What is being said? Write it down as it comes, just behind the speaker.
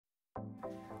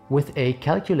With a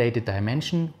calculated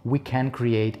dimension, we can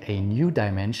create a new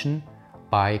dimension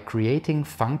by creating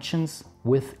functions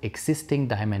with existing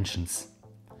dimensions.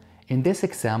 In this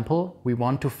example, we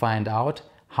want to find out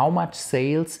how much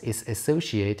sales is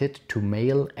associated to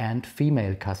male and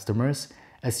female customers,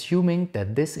 assuming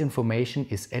that this information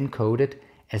is encoded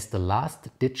as the last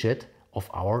digit of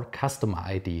our customer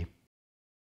ID.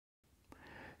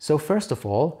 So first of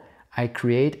all, I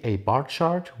create a bar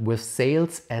chart with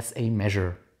sales as a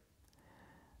measure.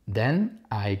 Then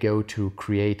I go to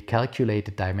Create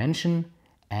Calculated Dimension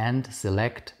and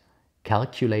select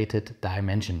Calculated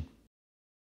Dimension.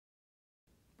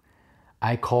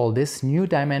 I call this new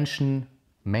dimension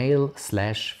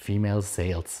male/female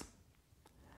sales.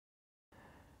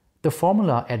 The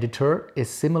formula editor is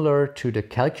similar to the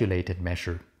calculated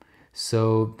measure,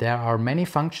 so there are many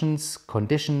functions,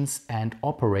 conditions and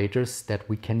operators that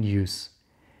we can use.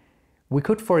 We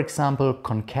could, for example,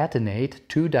 concatenate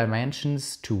two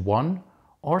dimensions to one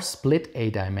or split a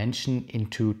dimension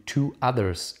into two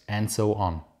others and so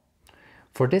on.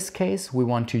 For this case, we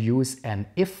want to use an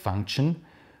if function.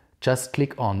 Just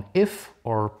click on if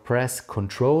or press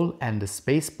Ctrl and the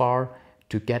spacebar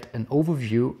to get an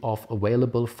overview of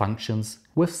available functions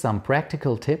with some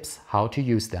practical tips how to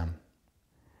use them.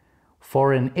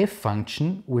 For an if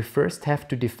function, we first have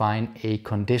to define a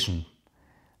condition.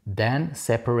 Then,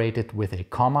 separated with a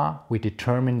comma, we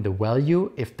determine the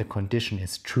value if the condition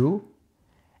is true.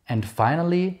 And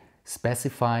finally,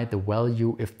 specify the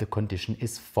value if the condition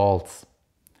is false.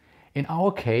 In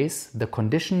our case, the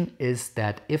condition is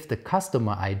that if the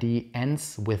customer ID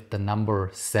ends with the number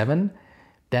 7,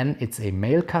 then it's a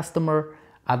male customer,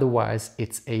 otherwise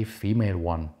it's a female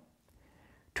one.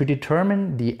 To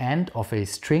determine the end of a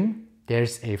string,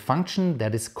 there's a function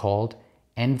that is called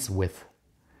endsWith.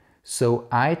 So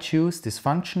I choose this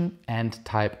function and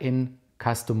type in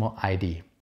customer ID.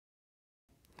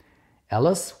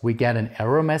 Else, we get an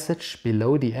error message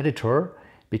below the editor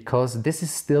because this is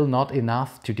still not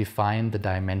enough to define the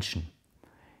dimension.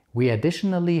 We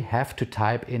additionally have to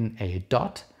type in a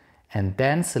dot and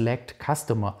then select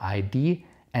customer ID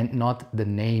and not the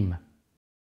name.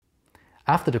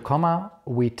 After the comma,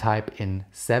 we type in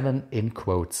 7 in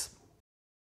quotes.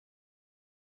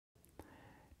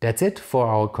 That's it for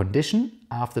our condition.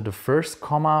 After the first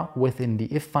comma within the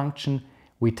if function,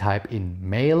 we type in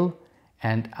male,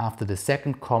 and after the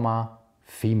second comma,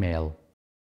 female.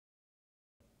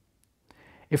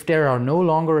 If there are no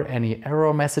longer any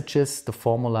error messages, the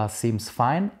formula seems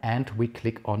fine and we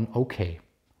click on OK.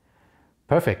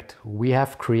 Perfect! We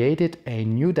have created a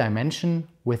new dimension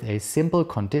with a simple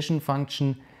condition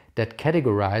function that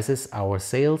categorizes our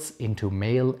sales into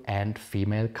male and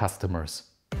female customers.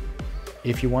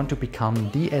 If you want to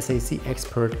become the SAC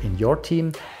expert in your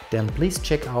team, then please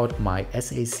check out my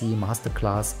SAC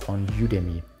Masterclass on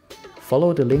Udemy.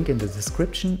 Follow the link in the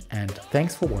description and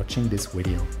thanks for watching this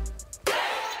video.